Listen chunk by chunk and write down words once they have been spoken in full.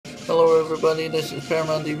Hello everybody, this is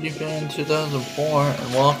Paramount DVD Fan 2004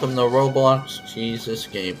 and welcome to Roblox Cheese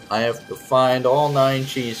Escape. I have to find all 9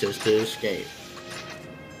 cheeses to escape.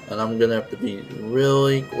 And I'm gonna have to be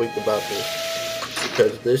really quick about this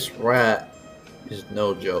because this rat is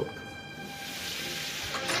no joke.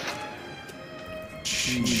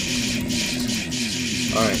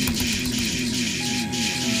 Alright.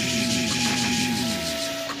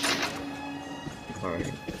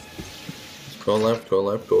 Alright. Go left, go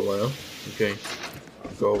left, go left. Okay.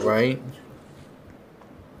 Go right.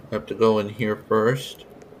 I have to go in here first.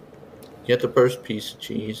 Get the first piece of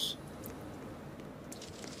cheese.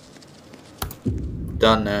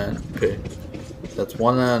 Done that. Okay. That's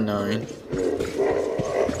 1 out of 9.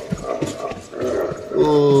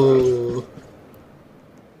 Ooh.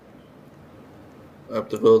 I have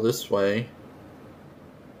to go this way.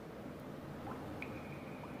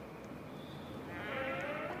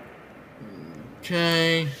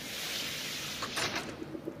 Okay.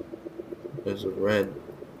 There's a red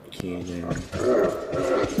key there.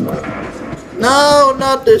 No,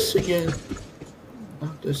 not this again.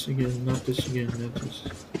 Not this again, not this again, not this.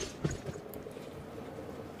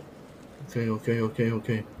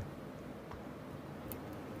 Okay.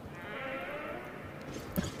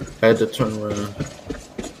 I had to turn around.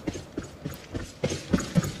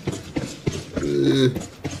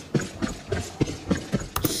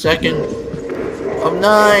 Second of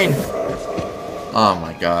 9. Oh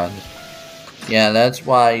my god. Yeah, that's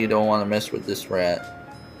why you don't want to mess with this rat.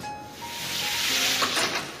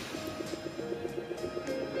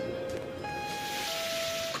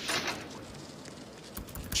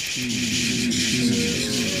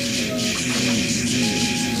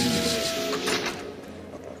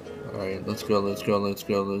 Alright, let's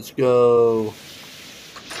go.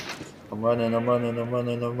 I'm running.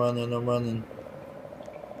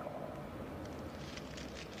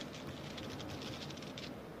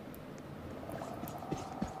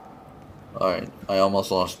 Alright, I almost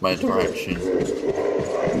lost my direction.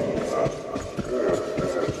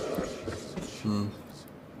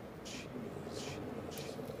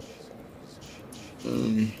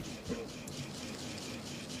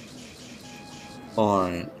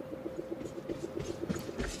 Alright.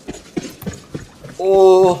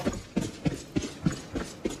 Oh!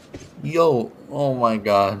 Yo, oh my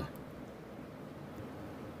god.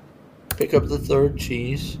 Pick up the 3rd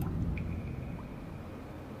cheese.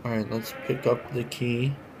 Alright, let's pick up the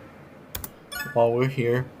key while we're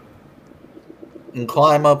here. And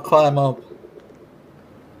climb up.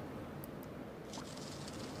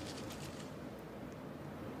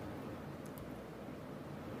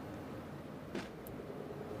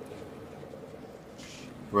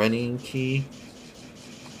 Ready key.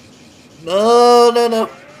 No.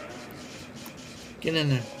 Get in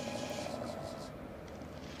there.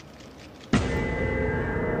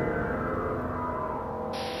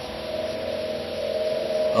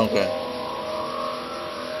 Okay.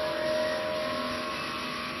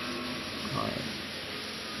 Alright.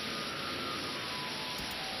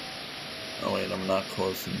 Oh wait, I'm not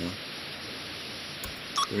close enough.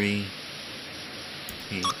 3,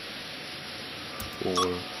 8, 4,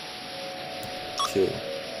 2.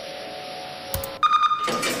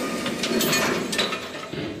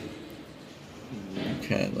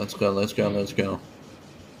 Okay, let's go.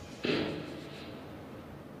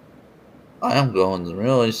 I am going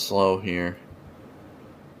really slow here.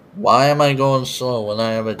 Why am I going slow when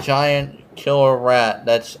I have a giant killer rat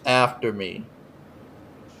that's after me?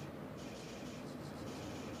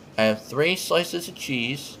 I have 3 slices of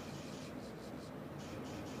cheese.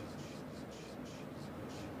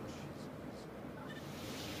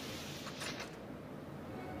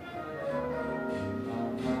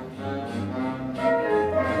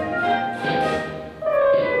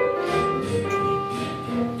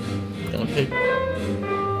 I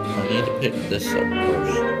need to pick this up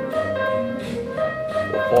first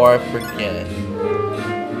before I forget.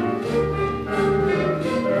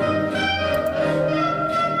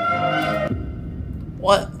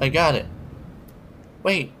 What? I got it.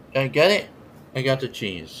 Wait, I get it? I got the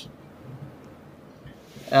cheese.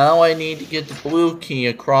 Now I need to get the blue key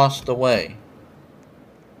across the way.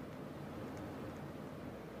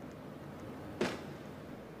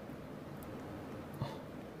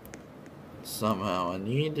 Somehow I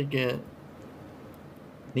need to get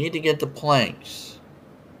the planks.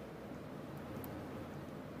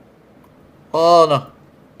 Oh no.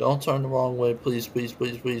 Don't turn the wrong way, please. 2.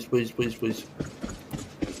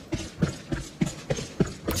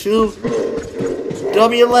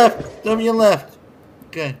 W left.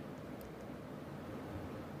 Okay.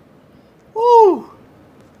 Woo!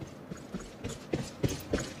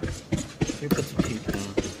 me put the key down.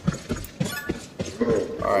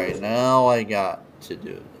 Alright, now I got to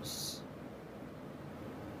do this.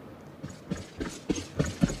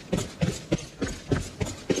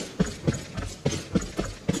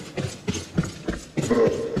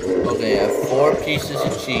 Okay, I have 4 pieces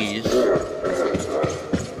of cheese.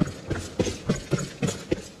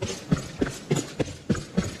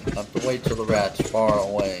 I have to wait till the rat's far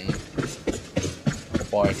away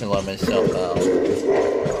before I can let myself out.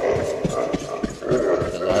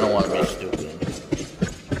 Because I don't want to be stupid.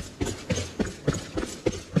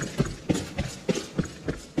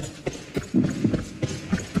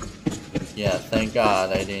 Yeah, thank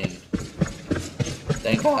God I didn't.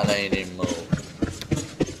 Thank God I didn't move.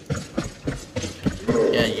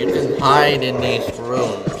 Yeah, you can hide in these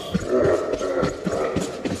rooms.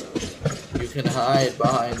 You can hide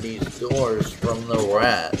behind these doors from the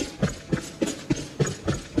rat.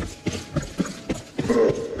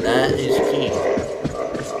 That is key.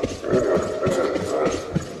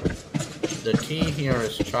 The key here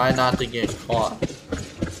is try not to get caught.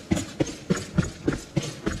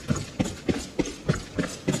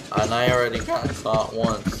 And I already got caught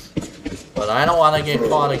once. But I don't want to get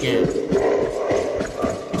caught again.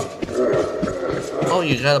 Oh,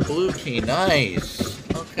 you got a blue key. Nice.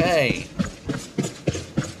 Okay.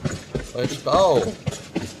 Let's go.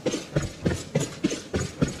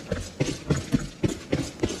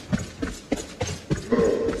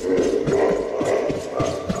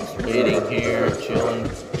 Just waiting here, chilling.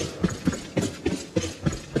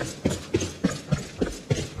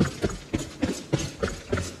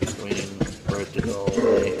 Waiting for it to go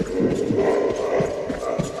away.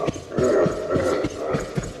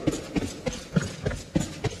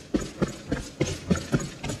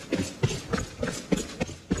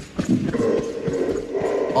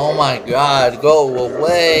 Oh my God, go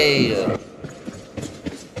away!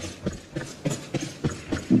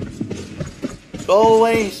 Go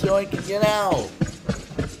away so I can get out!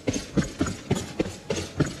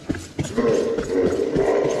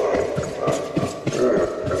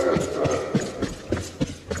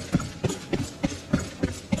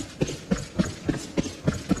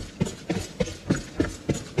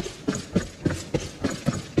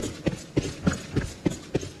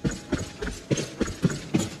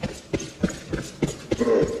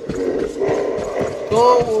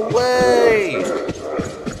 Go away!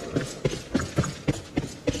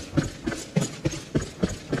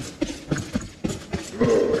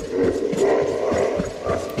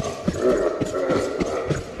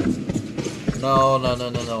 No,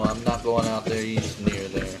 I'm not going out there. He's near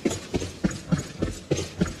there.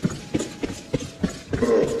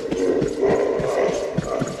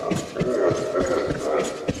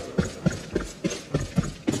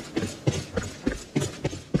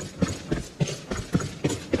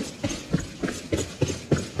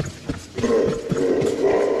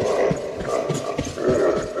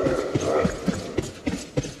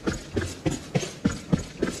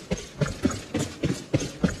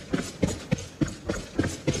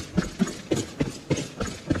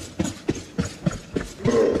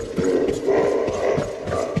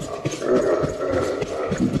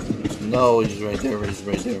 No, he's right there, he's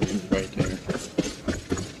right there, he's right there.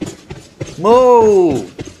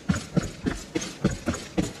 Move!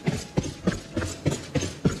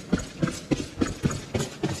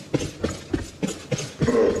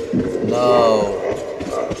 No.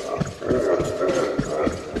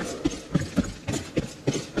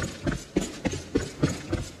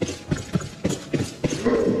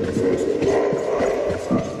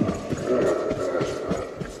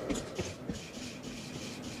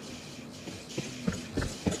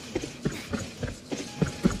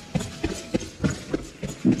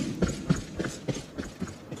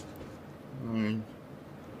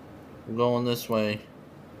 We're going this way.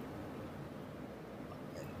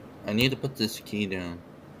 I need to put this key down.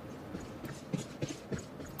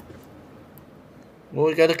 Well,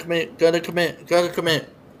 we gotta commit.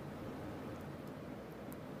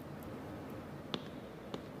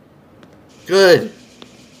 Good.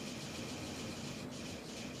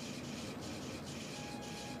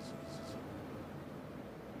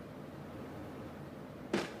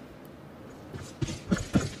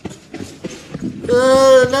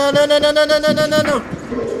 No.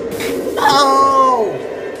 No!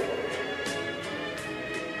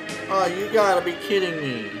 Oh, you gotta be kidding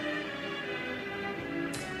me.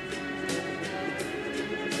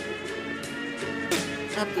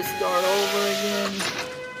 Have to start over again.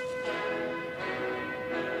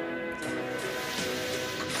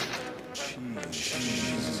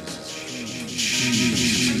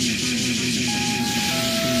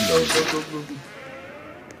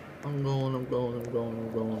 Go. I'm going, I'm going, I'm going,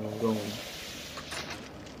 I'm going, I'm going.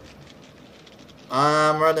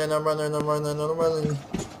 I'm running, I'm running, I'm running, I'm running.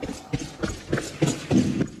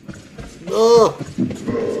 No!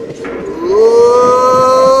 Whoa!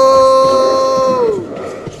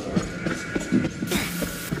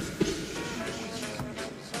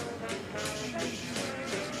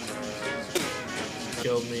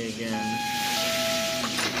 Killed me again.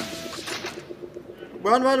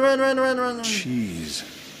 Run, run, run, run, run, run, run. Jeez.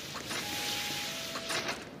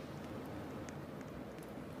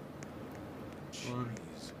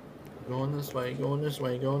 Going this way, going this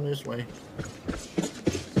way, going this way.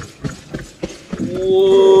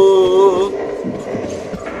 Whoa!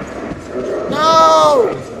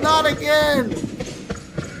 No! Not again!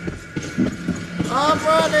 I'm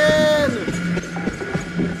running!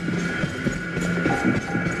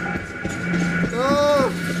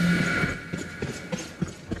 Oh!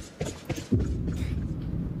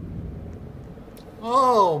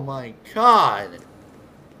 Oh my God!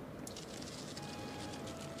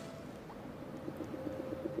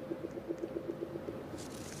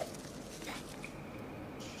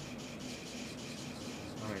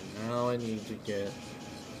 Alright, now I need to get...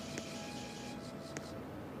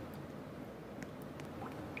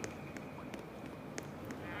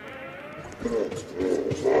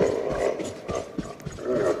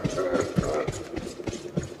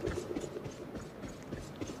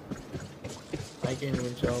 I can't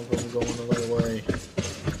even tell if I'm going the right way.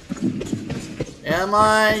 Am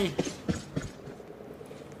I?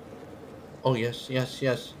 Oh, yes, yes,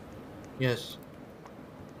 yes. Yes.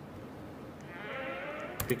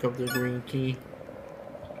 Pick up the green key.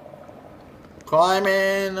 Climb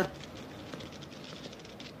in!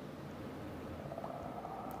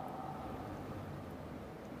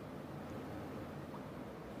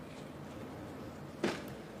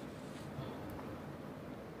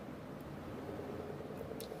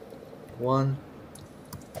 One.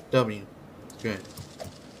 W. Good.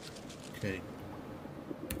 Okay.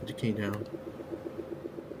 Put the key down.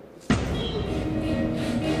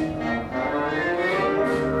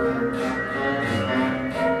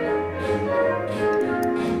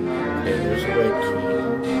 Okay, there's the red key.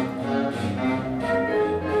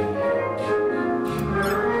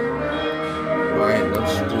 Alright,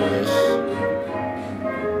 let's do this.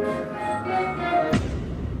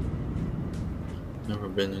 Never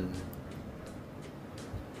been in there.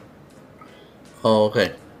 Oh,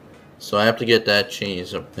 okay. So I have to get that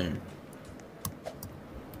cheese up there.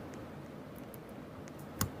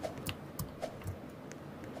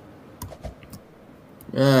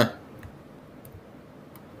 Ah.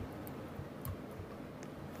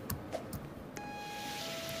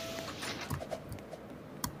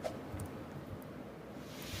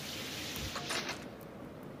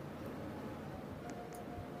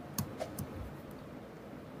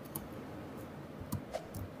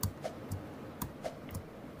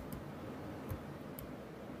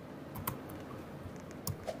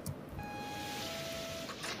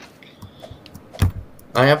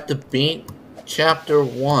 I have to beat Chapter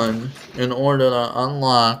 1 in order to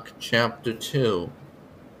unlock Chapter 2.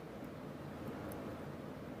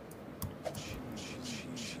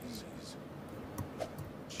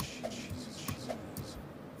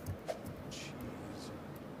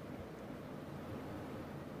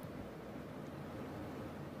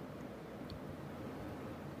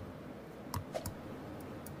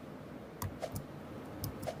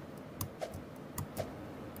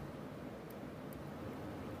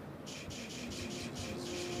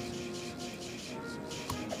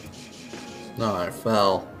 No, I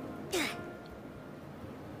fell.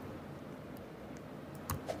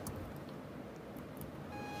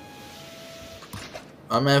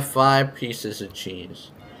 I'm at 5 pieces of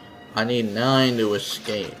cheese. I need 9 to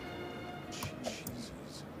escape.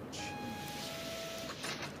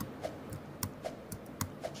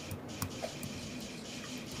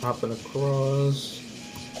 Hopping across.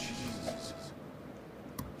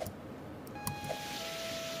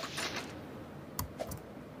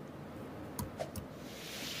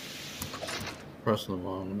 Press the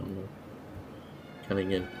wrong number. Gotta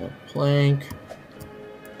get that plank.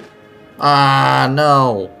 Ah,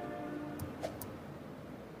 no.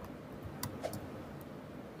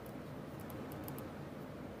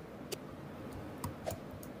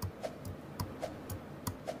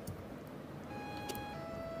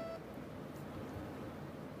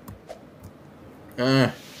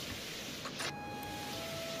 Ah.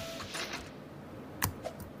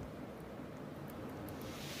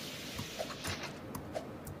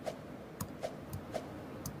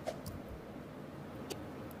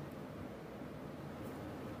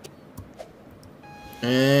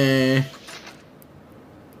 Eh.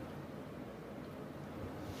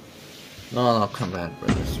 No, I'll come back for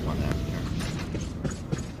this one after.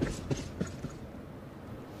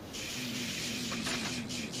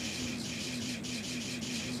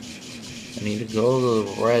 I need to go to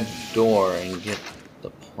the red door and get the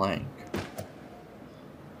plank.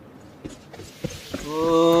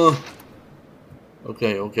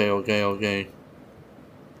 Okay.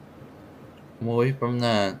 I'm away from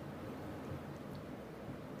that.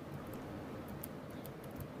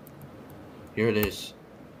 Here it is.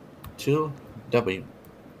 2W.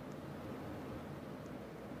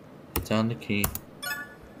 Put down the key.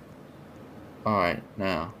 Alright,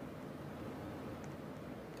 now.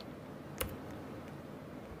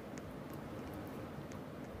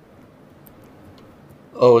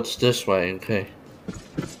 Oh, it's this way, okay.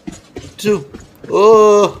 2.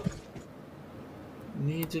 Oh!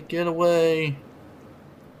 Need to get away.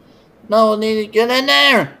 No, I need to get in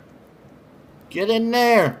there! Get in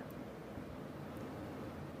there!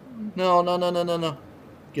 No.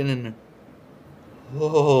 Get in there.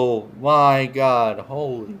 Oh my god.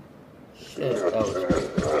 Holy shit. That was great.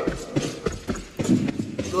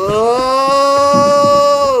 Oh!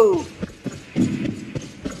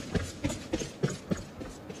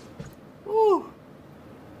 Woo.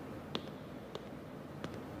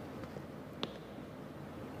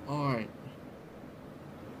 Alright.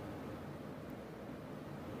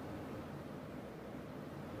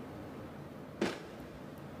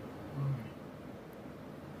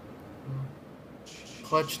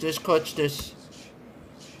 Clutch this.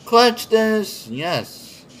 Clutch this!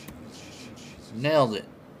 Yes. Nailed it.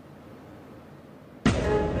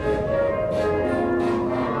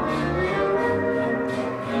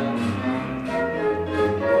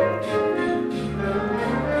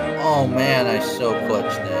 Oh man, I so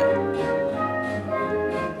clutched that.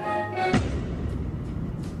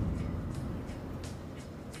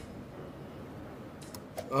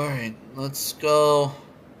 Alright, let's go.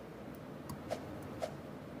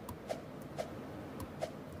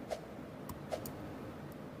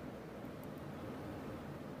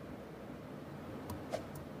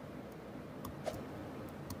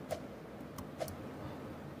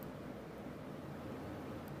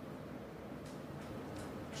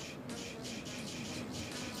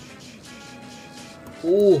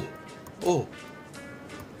 Oh.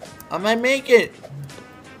 I might make it.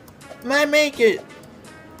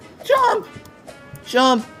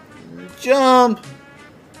 Jump.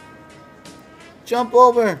 Jump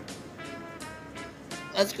over.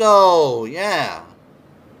 Let's go. Yeah.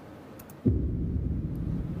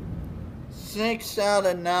 6 out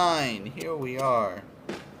of 9. Here we are.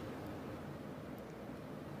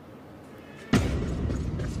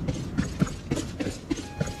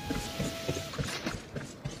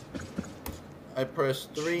 I press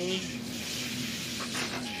 3.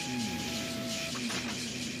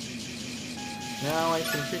 Now I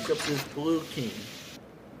can pick up this blue key.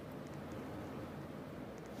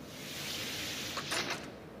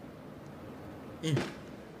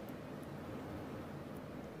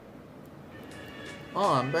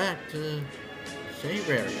 Oh, I'm back to the save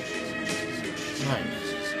area. Nice.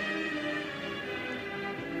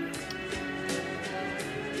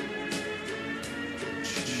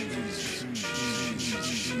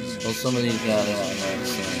 Well, some of these got it on right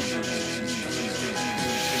side. Okay,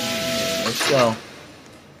 let's go.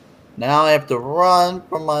 Now I have to run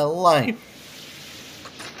for my life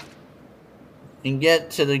and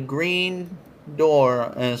get to the green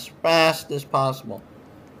door as fast as possible.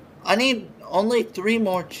 I need only 3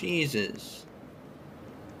 more cheeses.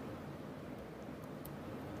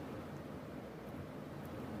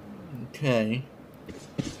 Okay.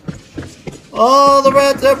 Oh, the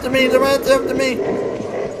rat's after me!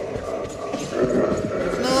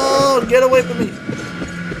 No, get away from me!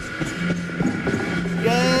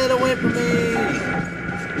 Get away from me!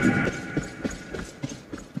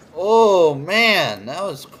 Oh man, that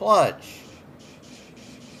was clutch.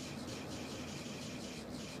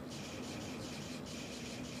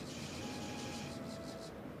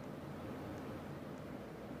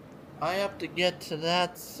 I have to get to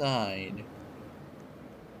that side.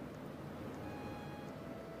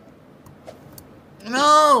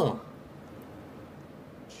 No!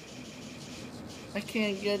 I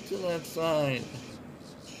can't get to that side.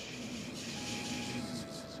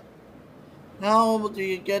 How do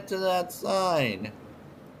you get to that side?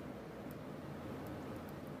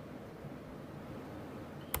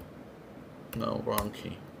 No, wrong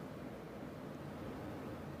key.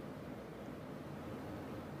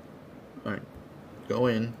 Alright, go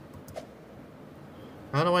in.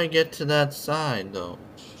 How do I get to that side, though?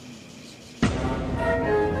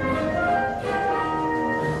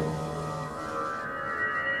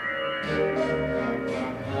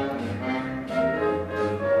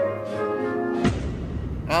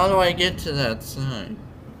 How do I get to that side?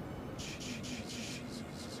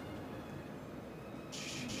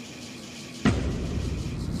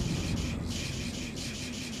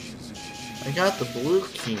 I got the blue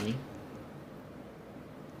key.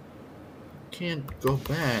 Can't go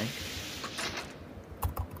back.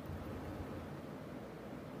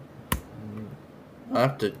 I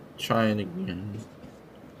have to try it again.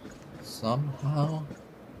 Somehow.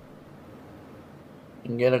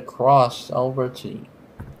 And get across over to...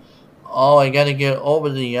 Oh, I gotta get over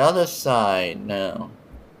to the other side now.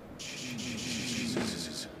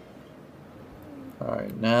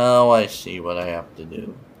 Alright, now I see what I have to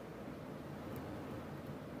do.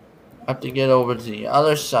 I have to get over to the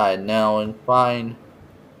other side now and find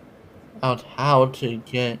out how to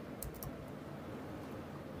get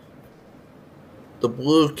the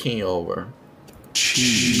blue key over.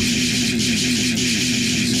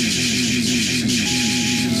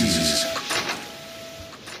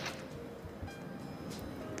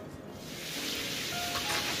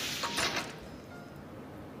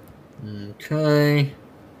 Okay.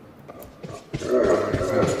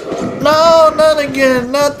 No, not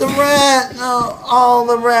again, not the rat. No, all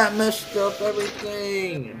the rat messed up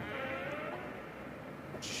everything.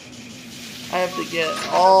 I have to get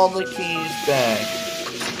all the keys back.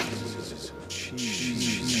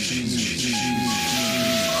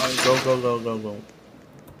 Alright, go, go, go, go, go.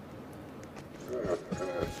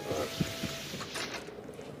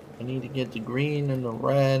 I need to get the green and the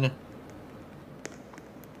red.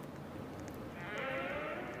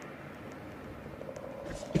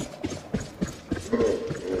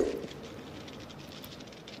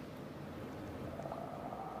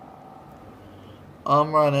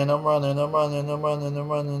 I'm running, I'm running, I'm running, I'm running, I'm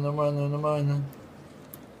running, I'm running, I'm running.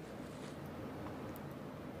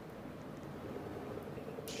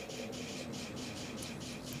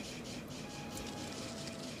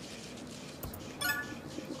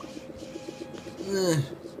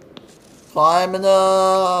 Climbing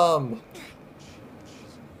up.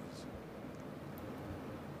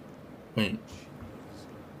 Wait.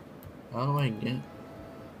 How do I get?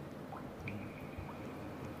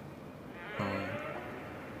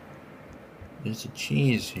 There's a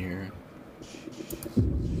cheese here.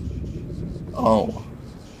 Oh.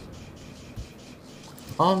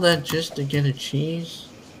 All that just to get a cheese?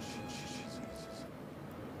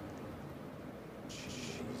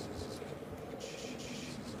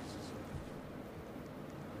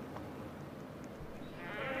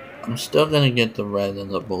 I'm still gonna get the red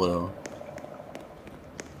and the blue.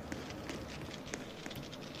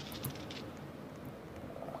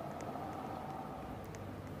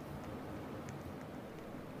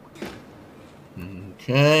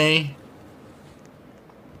 Okay.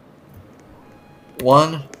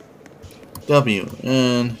 1 W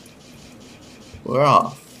and we're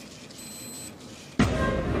off.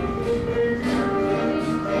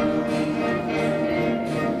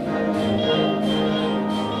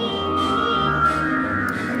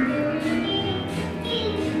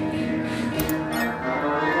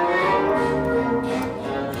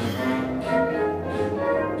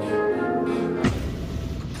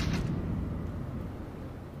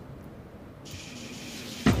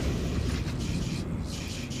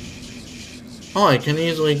 Oh, I can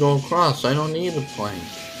easily go across. I don't need a plank.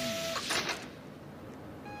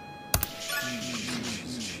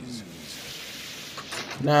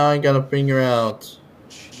 Now I gotta figure out.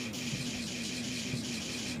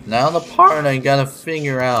 Now the part I gotta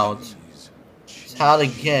figure out is how to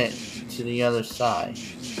get to the other side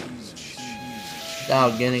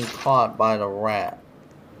without getting caught by the rat.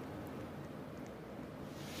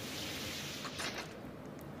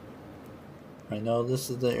 I know this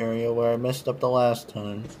is the area where I messed up the last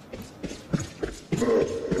time.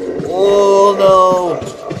 Oh no!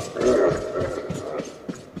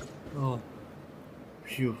 Oh.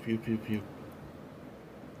 Phew, phew, phew, phew.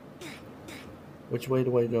 Which way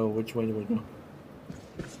do I go? Which way do I go?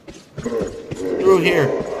 Through here!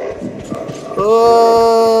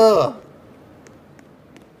 Oh!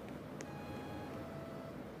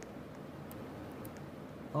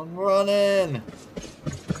 I'm running!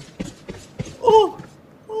 Oh!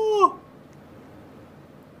 Oh!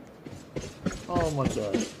 Oh my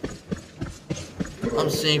god.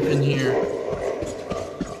 I'm safe in here.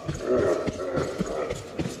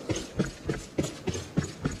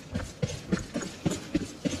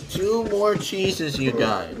 Two more cheeses, you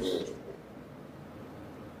guys.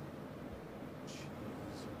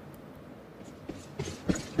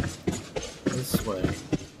 This way.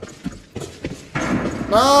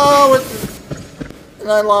 No! And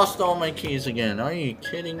I lost all my keys again. Are you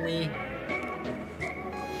kidding me?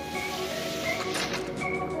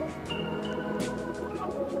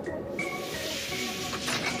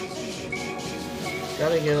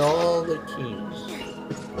 Gotta get all the keys.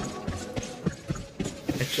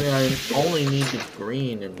 Actually, I only need the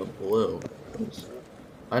green and the blue.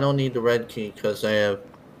 I don't need the red key because I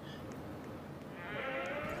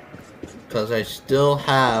still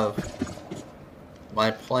have my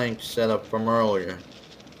plank set up from earlier.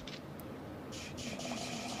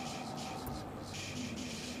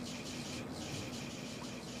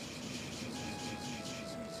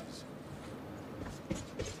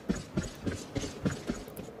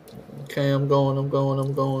 Okay, I'm going.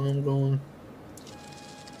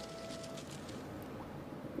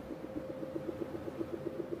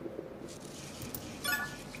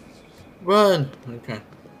 Run! Okay.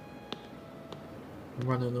 I'm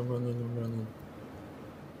running.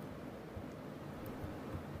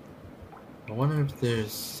 I wonder if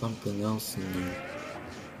there's something else in there.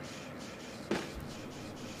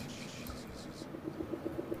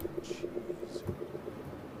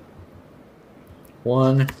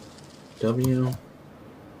 One W.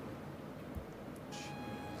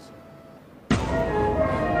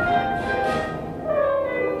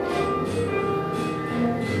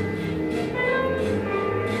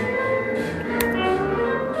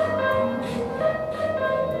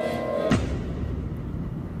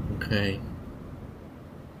 Okay.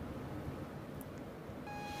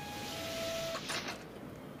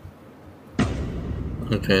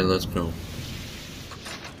 Okay, let's go.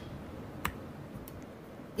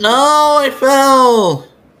 No, I fell!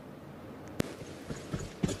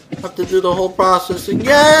 I have to do the whole process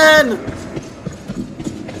again!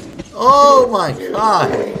 Oh my god!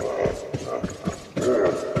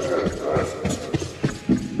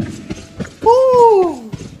 Woo!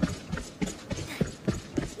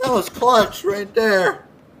 That was clutch right there.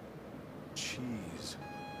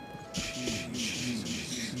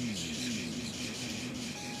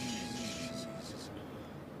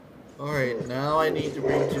 Alright, now I need to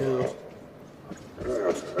redo.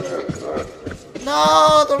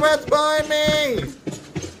 No! The rat's behind me!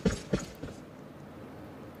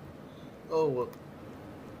 Oh.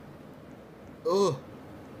 Oh.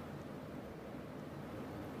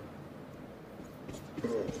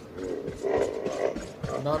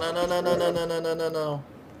 No.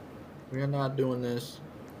 We're not doing this.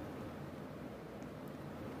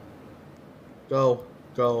 Go.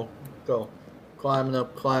 Climbing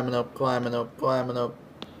up.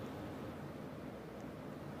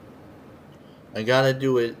 I gotta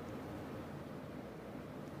do it.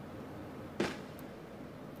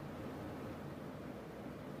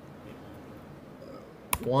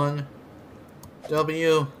 One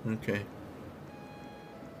W. Okay.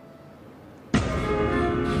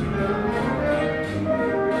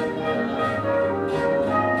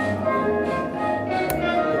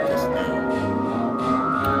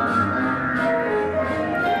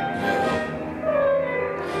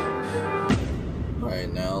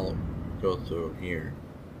 Alright, now go through here.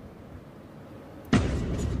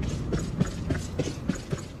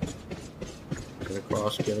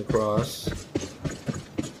 Get across.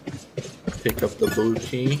 Pick up the blue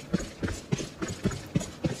key.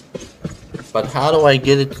 But how do I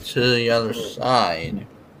get it to the other side?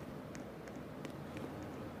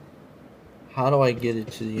 How do I get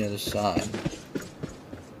it to the other side?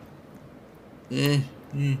 I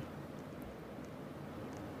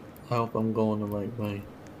hope I'm going the right way.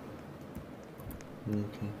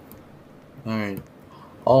 Okay. Alright.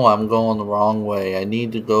 Oh, I'm going the wrong way. I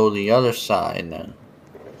need to go the other side now.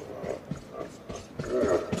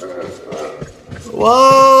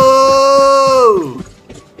 Whoa!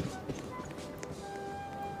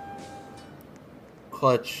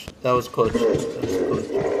 Clutch. That was clutch.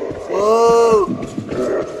 Whoa!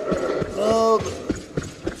 No!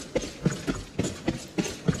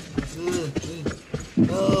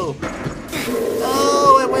 No!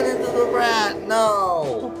 No! I went into the rat!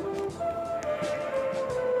 No!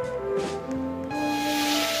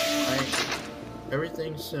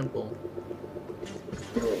 Everything's simple.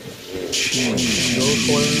 Go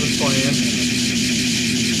according to the plan.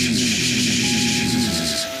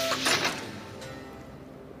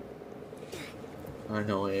 I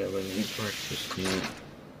know I haven't eaten breakfast yet.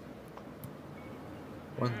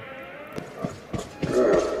 One.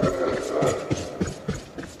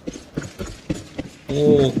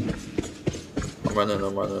 Oh!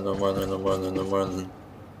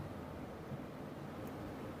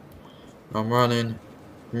 I'm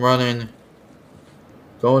running.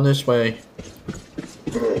 Going this way.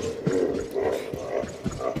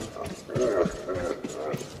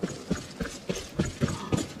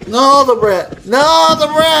 No, the rat! No, the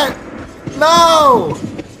rat! No!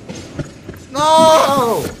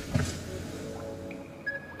 No!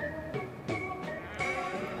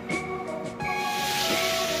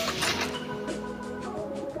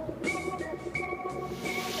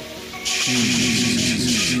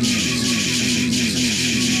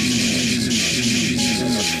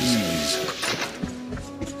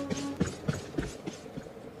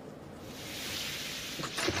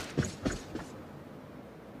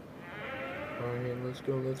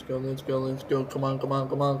 let's go, let's go, let's go. Come on, come on,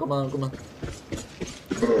 come on, come on, come on.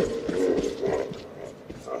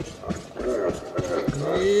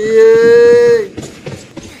 Yay!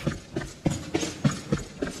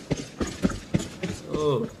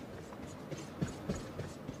 Oh.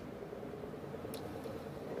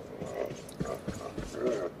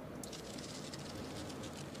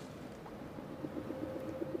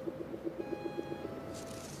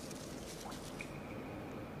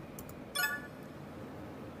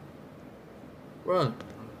 Run.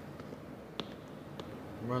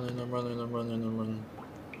 I'm running, I'm running, I'm running, I'm running.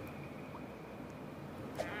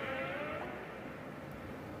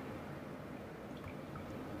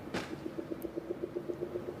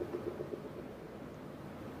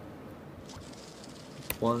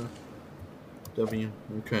 One W,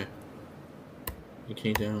 okay.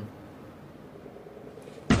 Okay, down.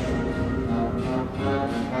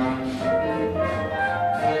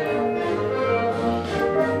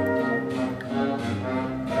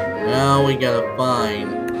 Now we gotta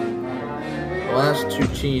find the last 2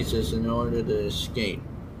 cheeses in order to escape.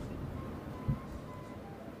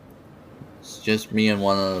 It's just me and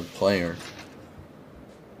one other player,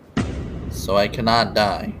 so I cannot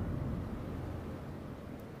die.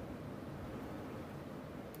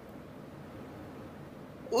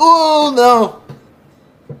 Oh no!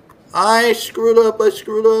 I screwed up, I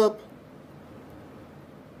screwed up.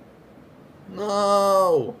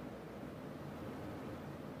 No!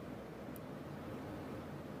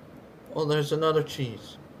 Oh, there's another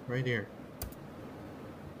cheese right here.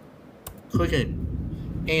 Click it.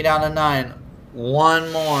 8 out of 9.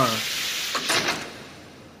 One more.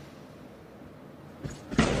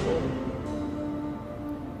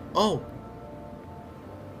 Oh!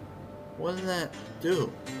 What did that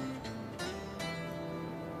do?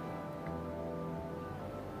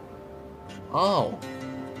 Oh.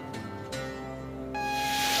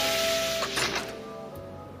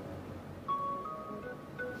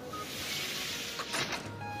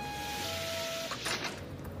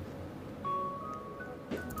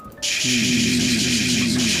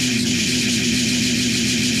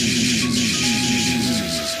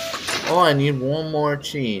 Oh, I need one more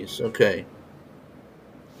cheese. Okay.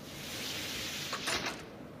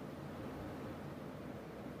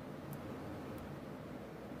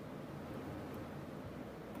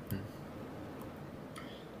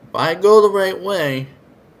 If I go the right way,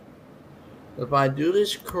 if I do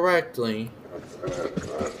this correctly...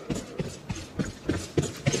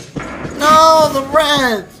 No, the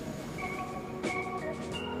rat!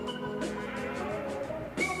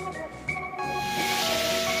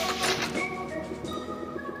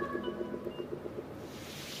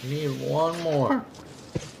 I need one more.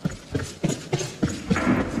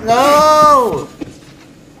 No!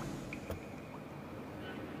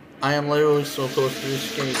 I am literally so close to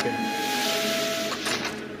escaping.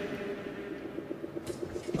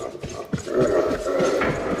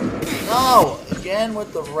 No! Again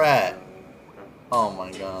with the rat. Oh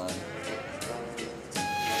my god.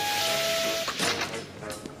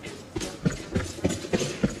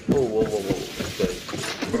 Whoa, whoa, whoa, whoa. Okay.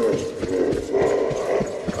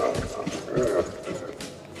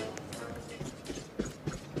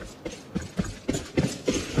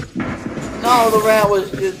 No, the rat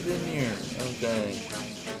was just in here. Okay.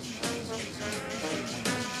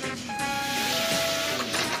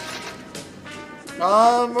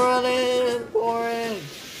 I'm running for it.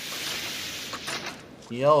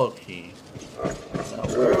 Yellow key. Now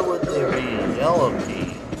where would there be a yellow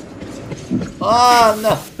key? Ah,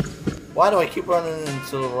 no! Why do I keep running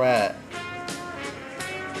into the rat?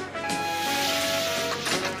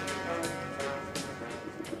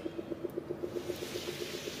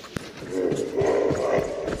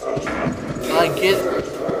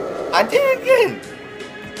 I did it again!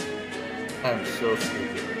 I'm so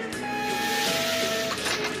stupid.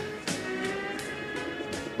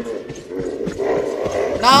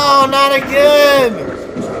 No, not again!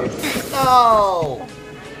 No!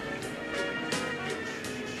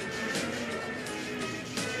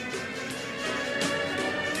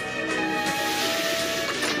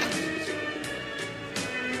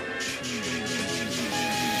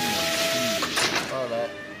 Oh,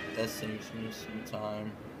 that saves me some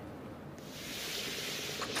time.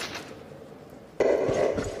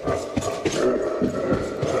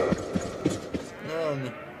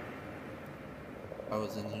 No. I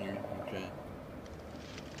was in here, okay.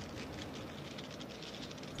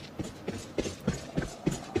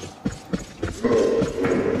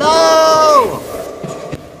 No!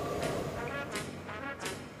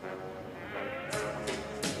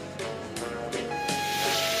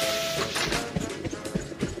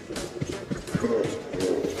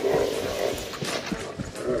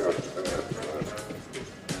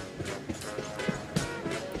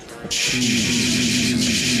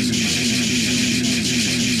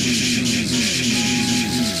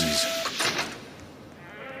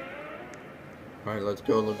 let's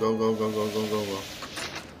go, let's go, go, go, go, go, go, go.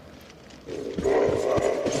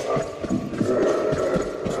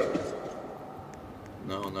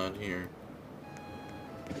 No, not here.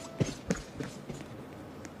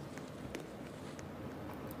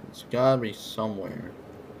 It's gotta be somewhere.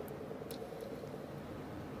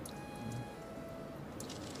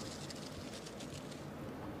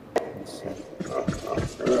 Let's see.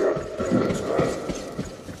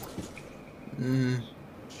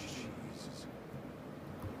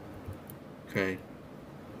 Okay.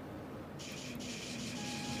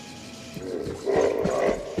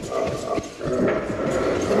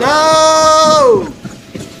 No!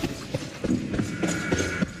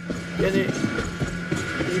 Get it.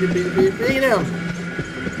 Beat him, beat him, beat him, beat him!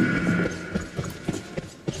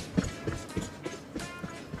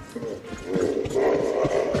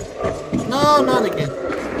 No, not again.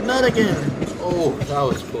 Not again. Oh, that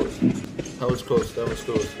was close. That was close, that was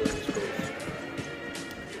close, that was close.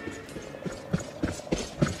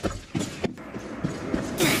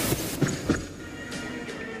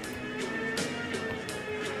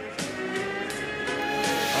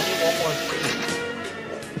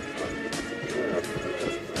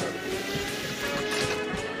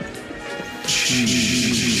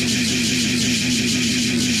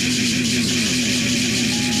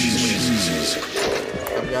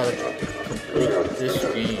 I've got to complete this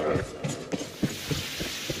game.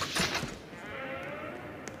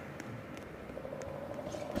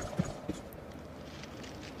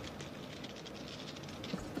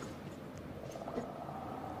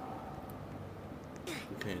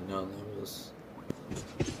 Okay, no, that was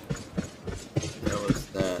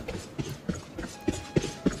that.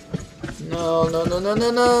 No, no, no, no,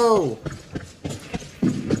 no, no!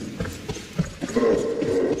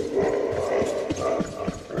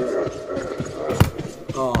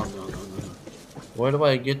 Oh, no, no, no. Where do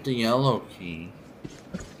I get the yellow key?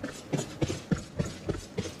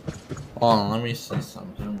 Hold on, let me see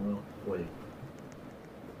something real quick.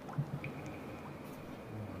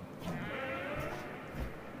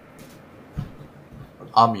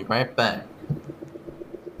 I'll be right back.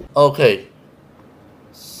 Okay.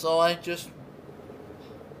 So I just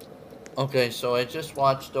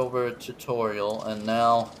watched over a tutorial and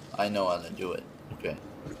now I know how to do it. Okay.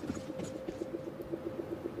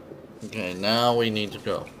 Okay, now we need to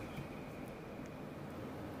go.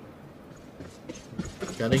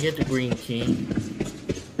 Gotta get the green key.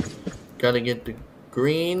 Gotta get the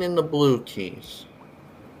green and the blue keys.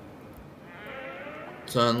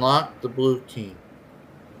 To unlock the blue key.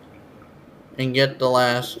 And get the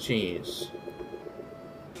last cheese.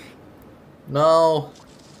 No!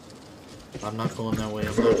 I'm not going that way,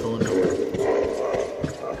 I'm not going that way.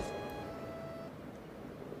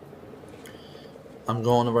 I'm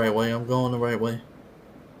going the right way, I'm going the right way.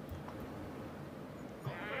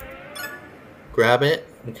 Grab it,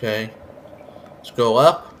 okay. Let's go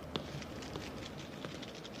up.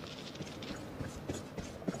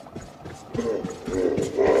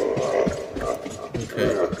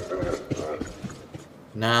 Okay.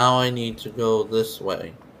 Now I need to go this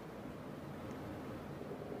way.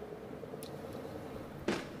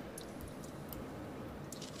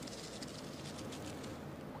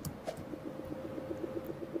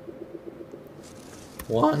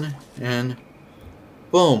 One and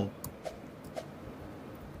boom.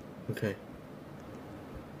 Okay.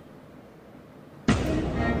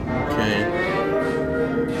 Okay.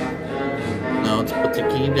 Now let's put the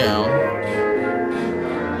key down.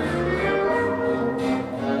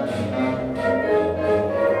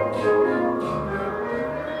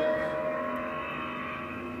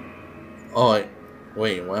 Oh,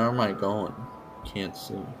 wait, where am I going? Can't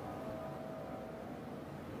see.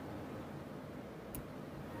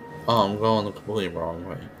 Oh, I'm going the completely wrong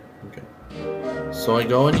way. Okay. So I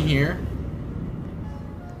go in here.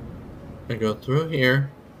 I go through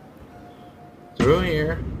here. Through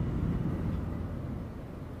here.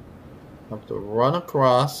 I have to run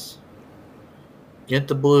across. Get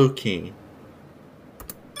the blue key.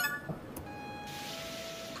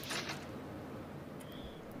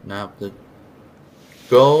 Now I have to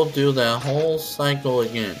go do that whole cycle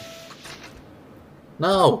again.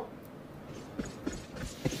 No!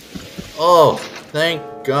 Oh, thank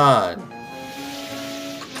God.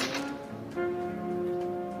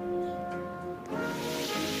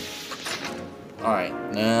 Alright,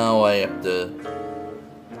 now I have to...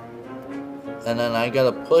 And then I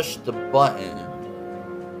gotta push the button.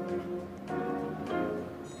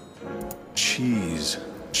 Cheese.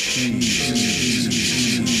 Cheese.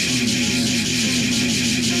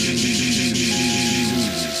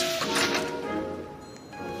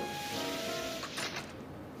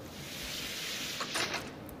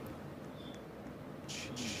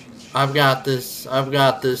 I've got this. I've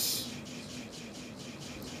got this.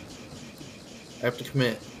 I have to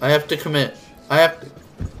commit. I have to commit. I have to.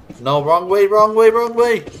 No, wrong way, wrong way, wrong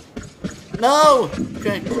way. No!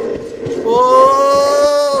 Okay.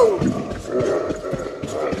 Whoa!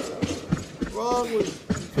 Wrong way.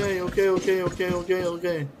 Okay, okay, okay, okay, okay,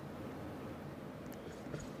 okay.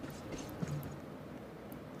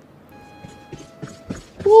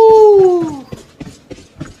 Woo!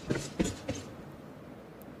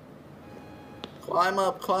 Climb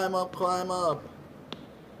up, climb up, climb up.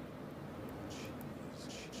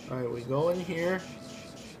 Alright, we go in here.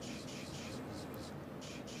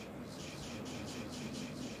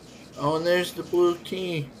 Oh, and there's the blue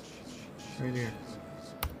key. Right here.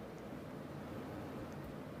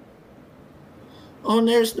 Oh, and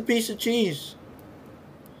there's the piece of cheese.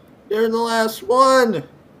 They're the last one.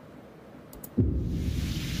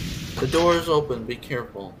 The door is open. Be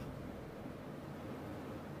careful.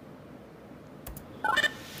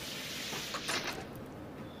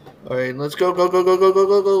 Alright, let's go, go, go, go, go, go,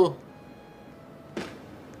 go, go.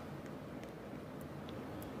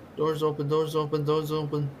 Doors open, doors open, doors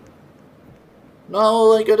open.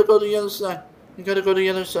 No, I gotta go to the other side. I gotta go to the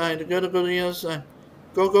other side. I gotta go to the other side.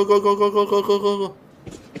 Go, go, go, go, go, go, go, go, go, go.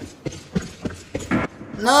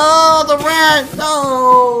 No, the rat!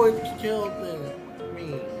 No, it killed me.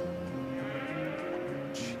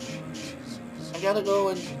 I gotta go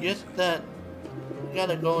and get that. I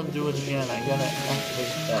gotta go and do it again. I gotta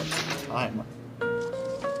activate that timer.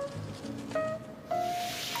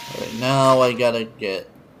 Alright, now I gotta get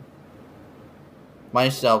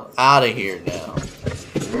myself out of here now.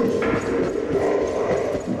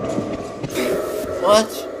 What?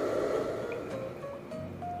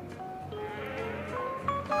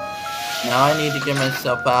 Now I need to get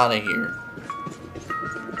myself out of here.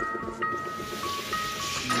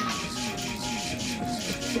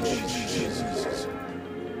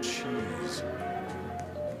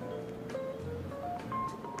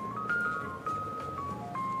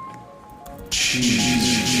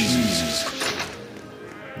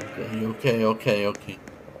 Okay, okay, okay.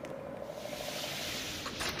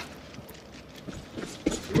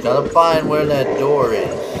 Gotta find where that door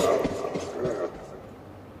is.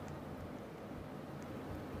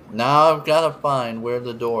 Now I've gotta find where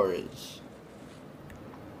the door is.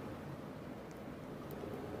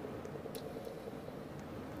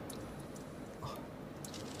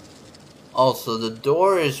 Also, the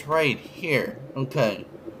door is right here. Okay.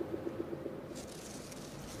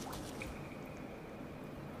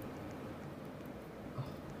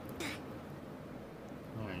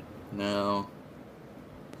 Alright, now.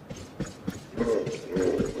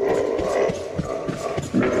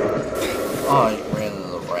 Oh, I ran into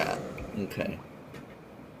the rat. Okay.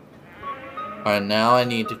 Alright, now I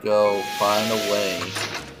need to go find a way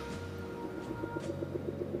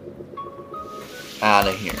out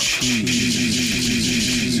of here.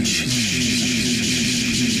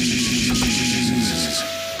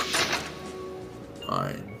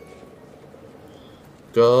 Alright.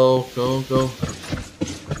 Go, go, go.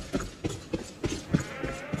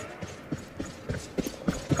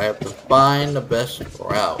 I have to find the best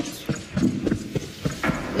route.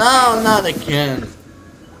 No, not again.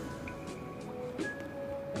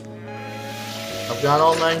 I've got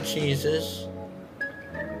all 9 cheeses.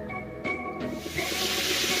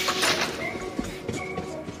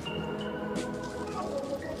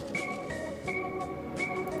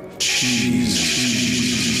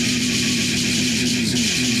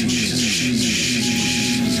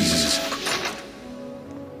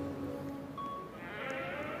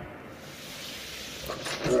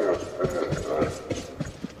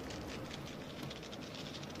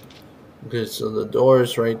 Okay, so the door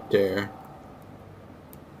is right there.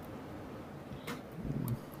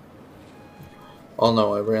 Oh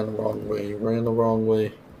no, I ran the wrong way. Ran the wrong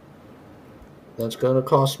way. That's gonna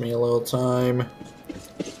cost me a little time.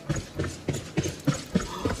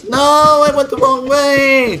 No, I went the wrong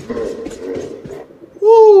way!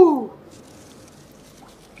 Woo!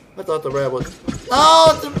 I thought the rat was...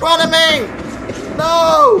 No, it's in front of me!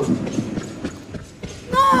 No!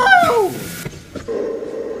 No!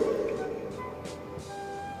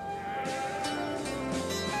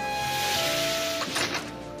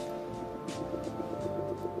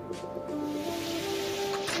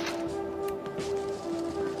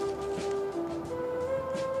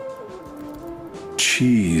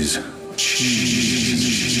 Cheese.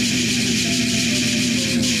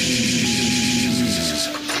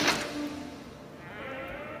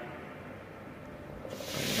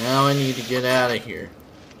 Now I need to get out of here.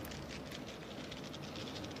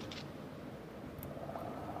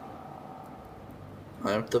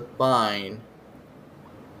 I have to find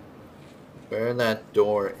where that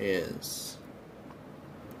door is.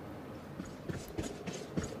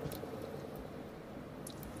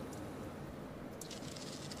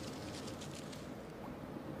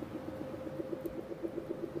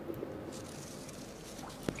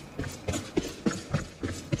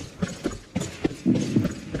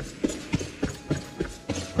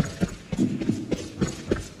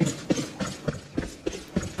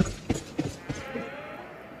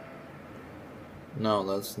 No,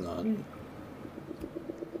 that's not it.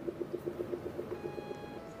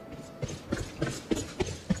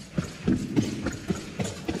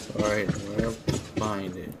 Alright, where have to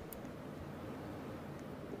find it?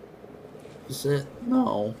 Is it?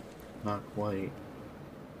 No, not quite.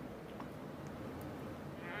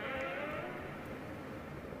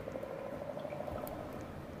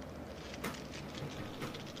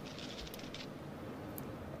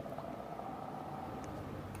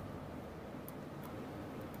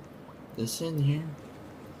 This in here?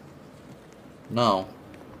 No.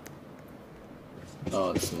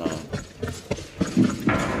 No, it's not.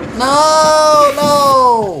 No!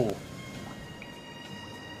 No!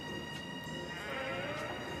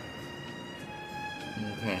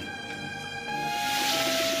 Okay.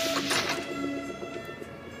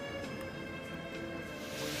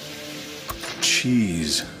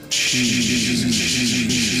 Cheese.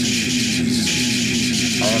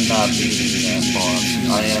 I am not beating that boss.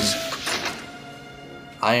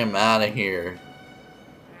 I am out of here.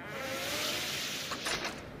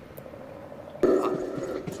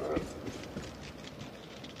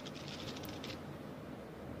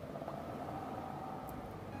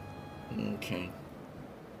 Okay.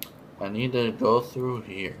 I need to go through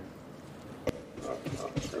here.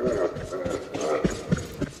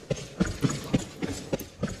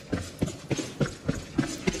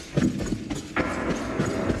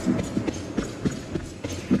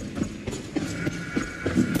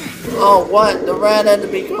 Oh, what? The rat had to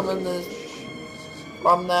be coming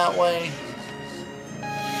from that way.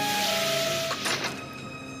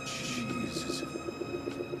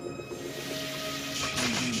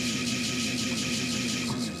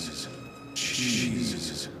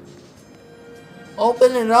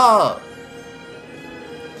 Open it up.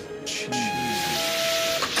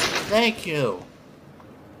 Thank you.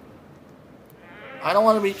 I don't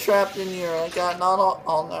want to be trapped in here. I got not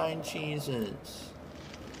all 9 cheeses.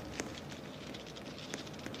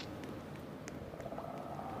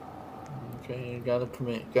 Okay, gotta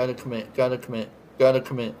commit.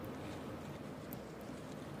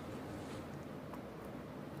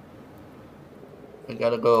 I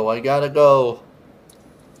gotta go.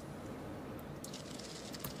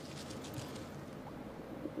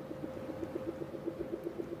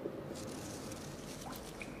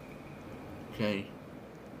 Okay.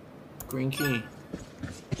 Green key.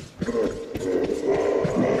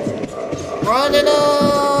 Run it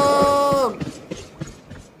up!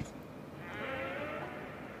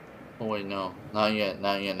 Oh wait, no. Not yet.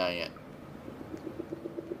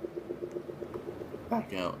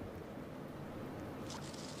 Back out.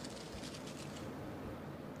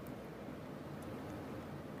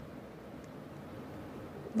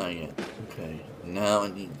 Not yet. Okay. Now I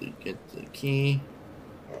need to get the key.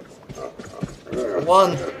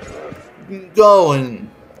 One. Going.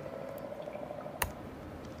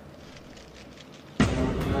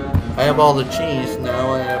 I have all the cheese. Now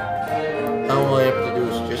all I have to do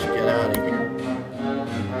is just get out of here.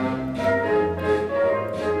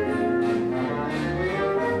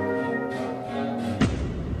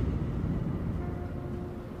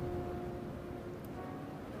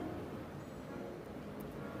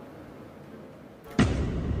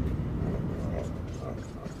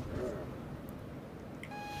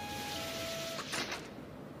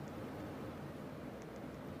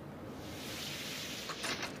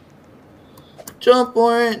 Jump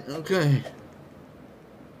for it. Okay.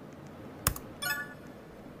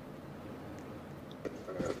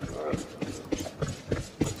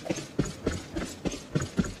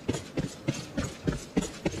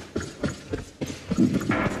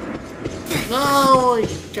 No, you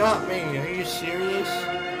got me. Are you serious?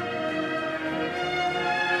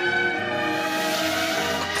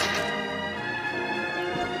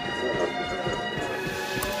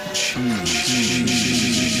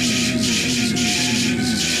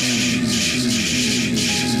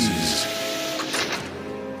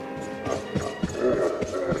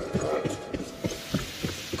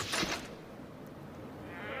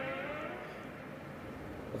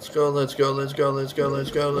 Let's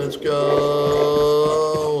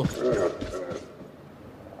go.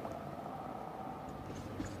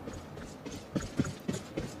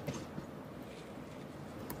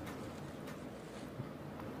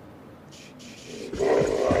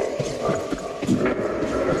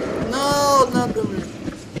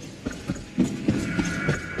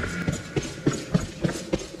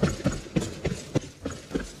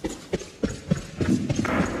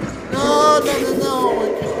 no! I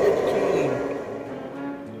can't get the key.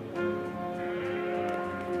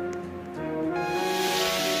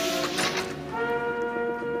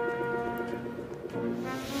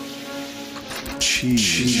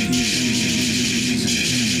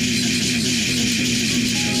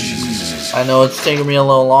 I know it's taking me a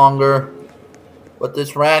little longer, but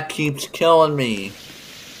this rat keeps killing me.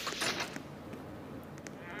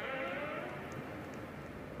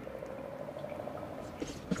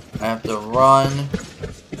 I have to run.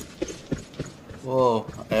 Whoa,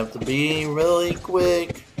 I have to be really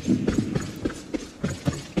quick.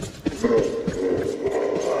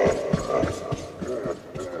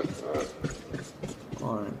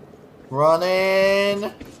 Alright.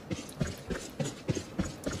 Running!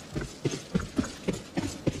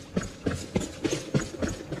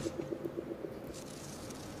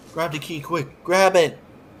 Grab the key quick. Grab it!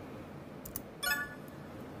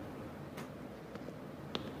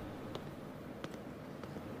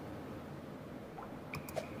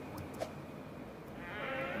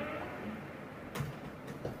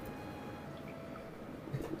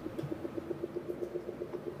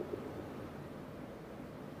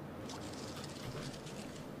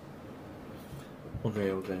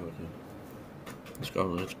 Okay.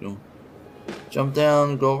 Let's go. Jump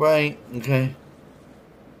down, go right. Okay.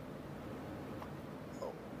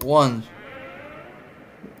 1.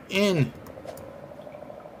 In.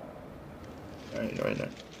 Right there.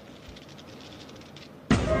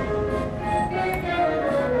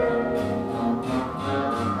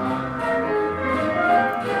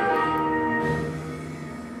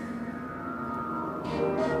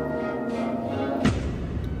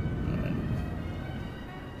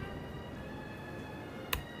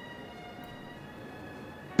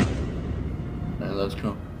 Alright, let's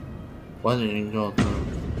go. Why didn't you go through?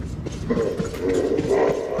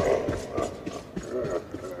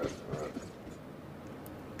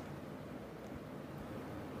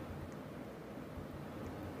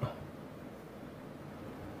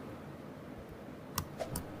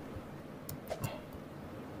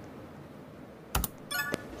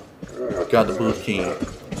 Got the boost key.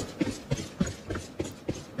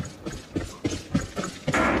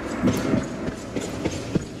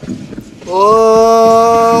 Whoa!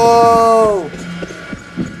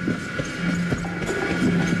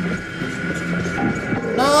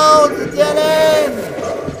 No, it's a dead end!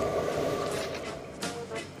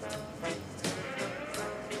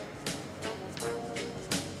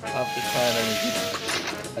 I have to try it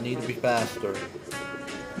again. I need to be faster.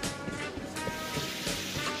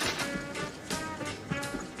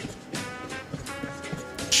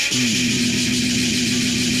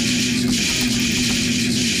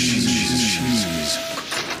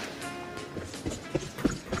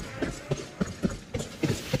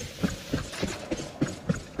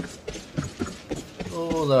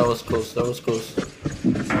 Oh, that was close.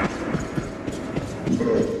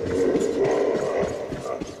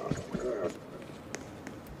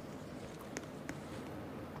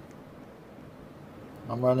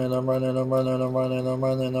 I'm running.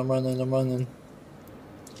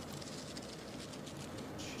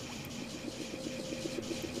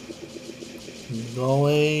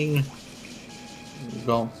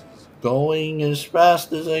 Going as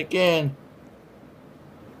fast as I can.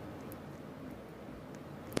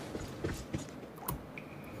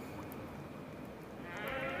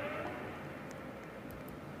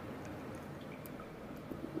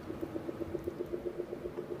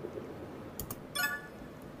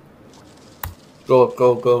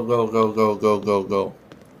 Go.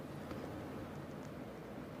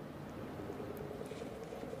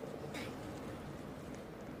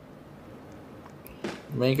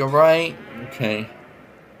 Make a right. Okay.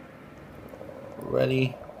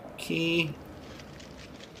 Ready. Key.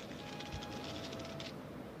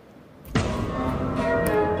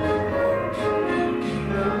 Alright.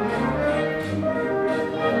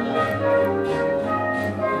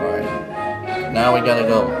 Now we gotta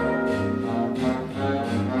go.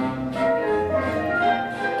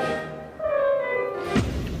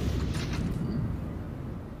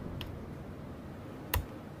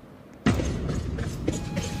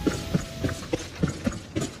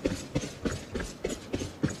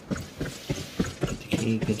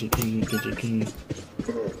 Get the key.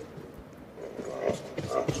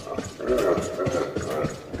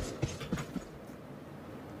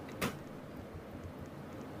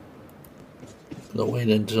 The wait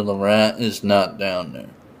until the rat is not down there.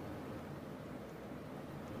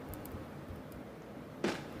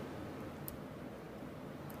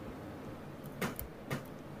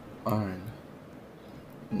 Alright.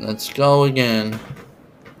 Let's go again.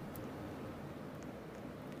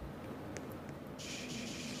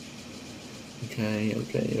 Okay,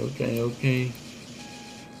 okay, okay, okay.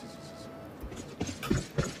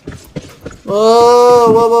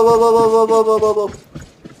 Whoa, whoa, whoa, whoa, whoa, whoa, whoa, whoa, whoa, whoa.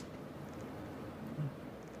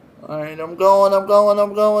 Alright, I'm going, I'm going,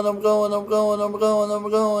 I'm going, I'm going, I'm going, I'm going, I'm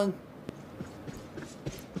going.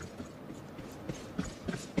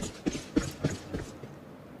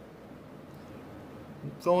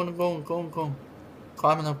 Going, going, going, going.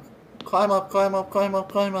 Climbing up. Climb up, climb up, climb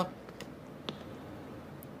up, climb up.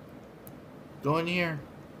 Go in here.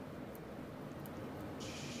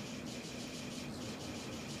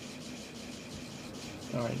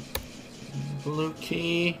 Alright. Blue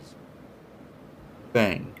key.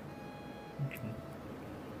 Bang. Okay.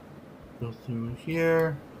 Go through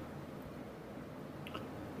here.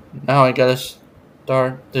 Now I gotta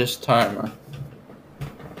start this timer.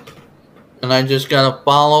 And I just gotta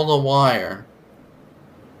follow the wire.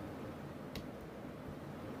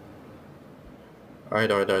 Alright.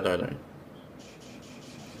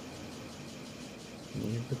 Let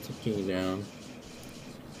me put the key down.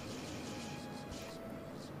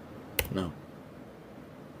 No.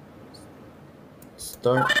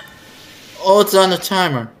 Start. Oh, it's on the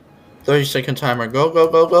timer. 30-second timer. Go, go,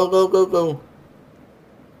 go, go, go, go, go.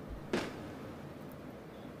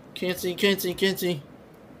 Can't see, can't see, can't see.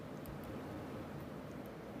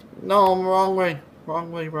 No, I'm wrong way.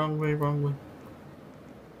 Wrong way, wrong way, wrong way.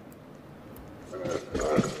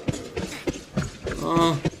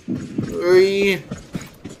 Three.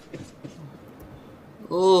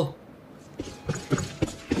 Oh.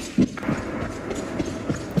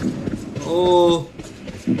 Oh.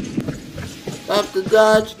 Have to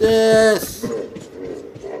dodge this.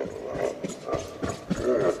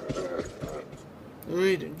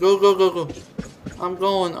 Go, go, go, go. I'm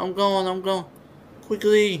going, I'm going, I'm going.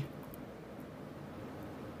 Quickly.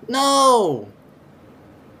 No.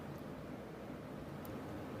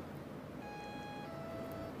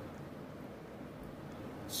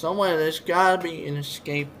 Somewhere there's gotta be an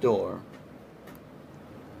escape door.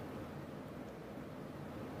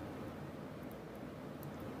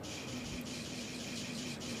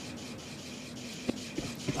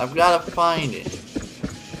 I've gotta find it.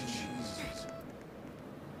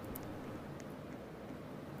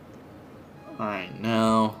 Alright,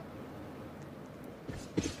 now.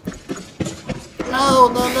 No,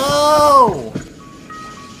 no, no!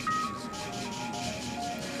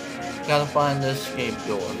 Gotta find the escape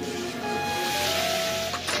door.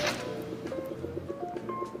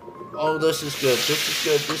 Oh, this is good, this is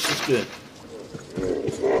good, this is good.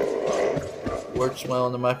 Works well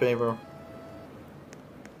into my favor.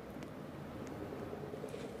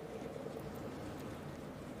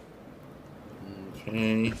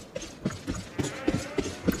 Okay.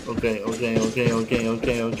 Okay.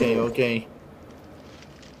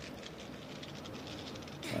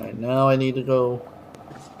 Alright, now I need to go.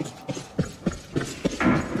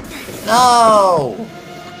 No!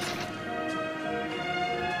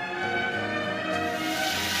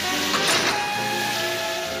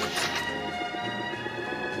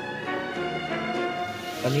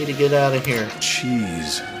 I need to get out of here.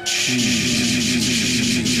 Cheese.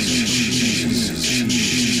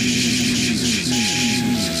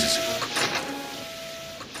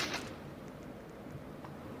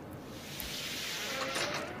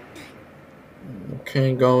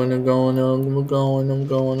 Okay, going. I'm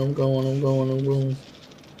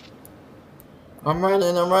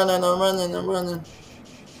running.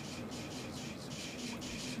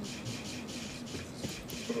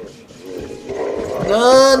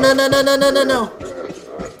 No.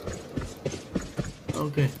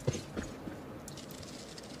 Okay.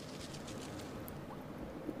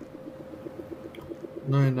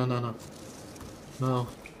 No. No.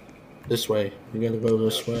 This way. You gotta go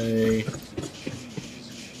this way.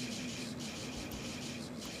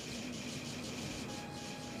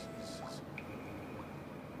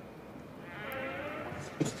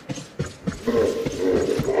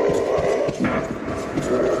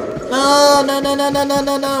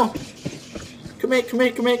 No. Come here.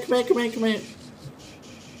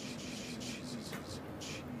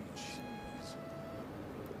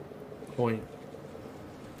 Point.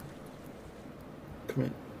 Come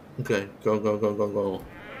here. Okay, go.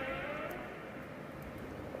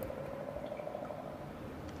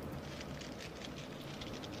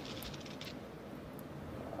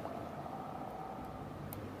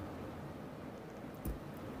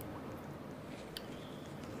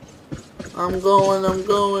 I'm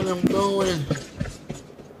going.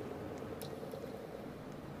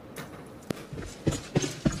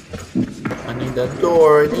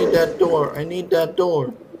 I need that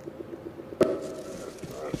door.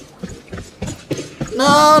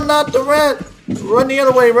 No, not the rat. Run the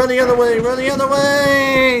other way, run the other way, run the other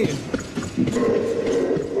way!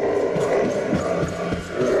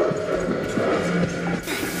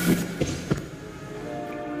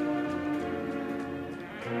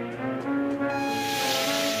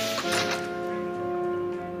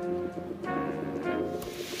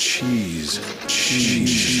 Cheese.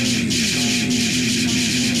 Cheese.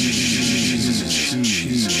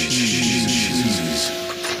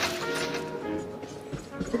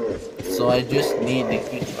 So I just need to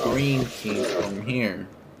get the green key from here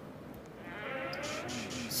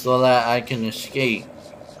so that I can escape.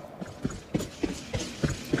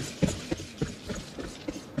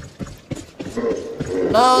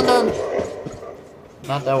 No, no.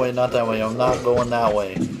 Not that way, not that way. I'm not going that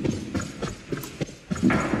way.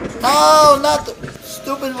 No, not the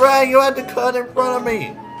stupid rag. You had to cut in front of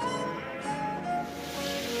me.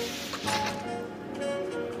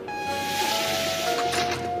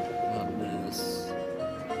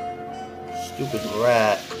 Stupid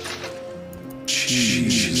rat.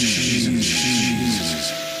 Cheese.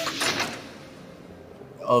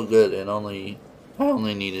 Oh good, I only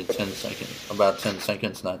needed 10 seconds. About 10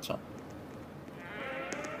 seconds, not time.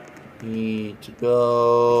 Need to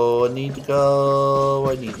go, I need to go,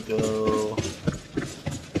 I need to go.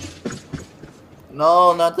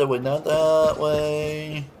 No, not that way, not that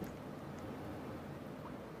way.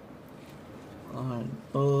 Alright,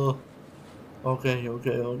 oh. Okay. I'm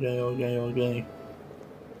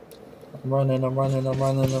running.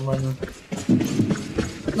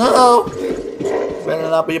 No! Better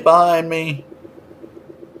not be behind me.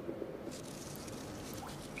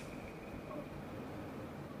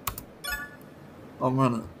 I'm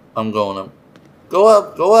running. I'm going up. Go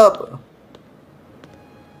up!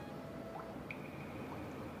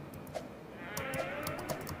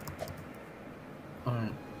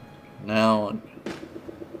 Alright. Now,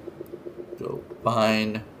 go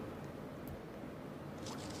find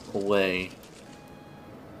a way.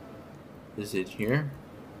 Is it here?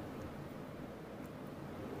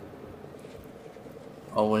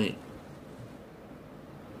 Oh wait.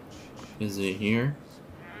 Is it here?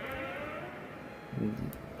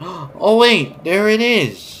 Oh wait, there it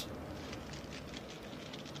is.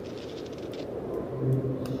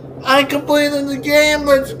 I completed the game,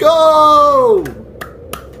 let's go!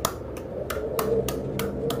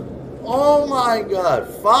 Oh my god,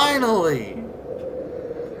 finally!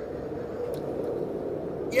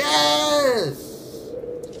 Yes!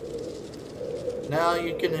 Now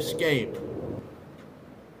you can escape.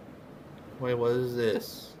 Wait, what is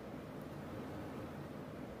this?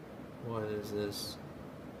 What is this?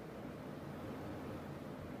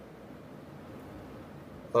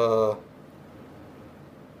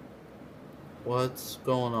 What's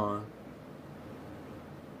going on?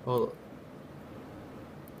 Hold on.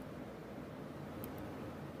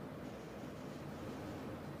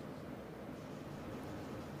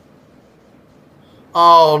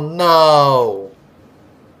 Oh no!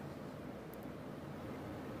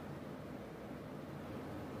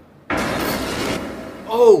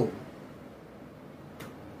 Oh!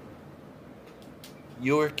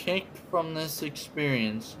 You were kicked from this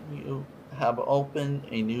experience. You have opened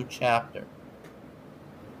a new chapter.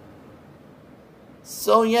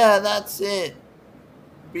 So yeah, that's it.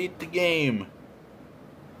 Beat the game.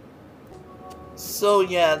 So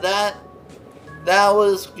yeah, that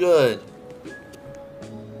was good.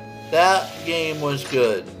 That game was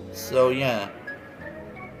good. So yeah.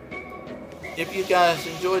 If you guys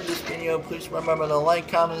enjoyed this video, please remember to like,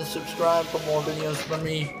 comment, and subscribe for more videos from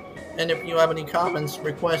me. And if you have any comments,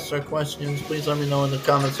 requests, or questions, please let me know in the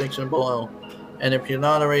comment section below. And if you're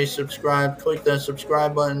not already subscribed, click that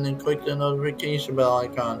subscribe button and click the notification bell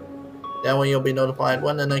icon. That way you'll be notified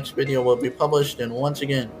when the next video will be published. And once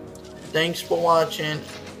again, thanks for watching,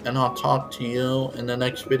 and I'll talk to you in the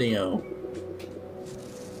next video.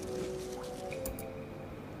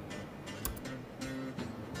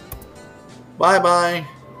 Bye-bye.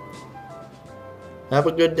 Have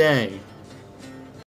a good day.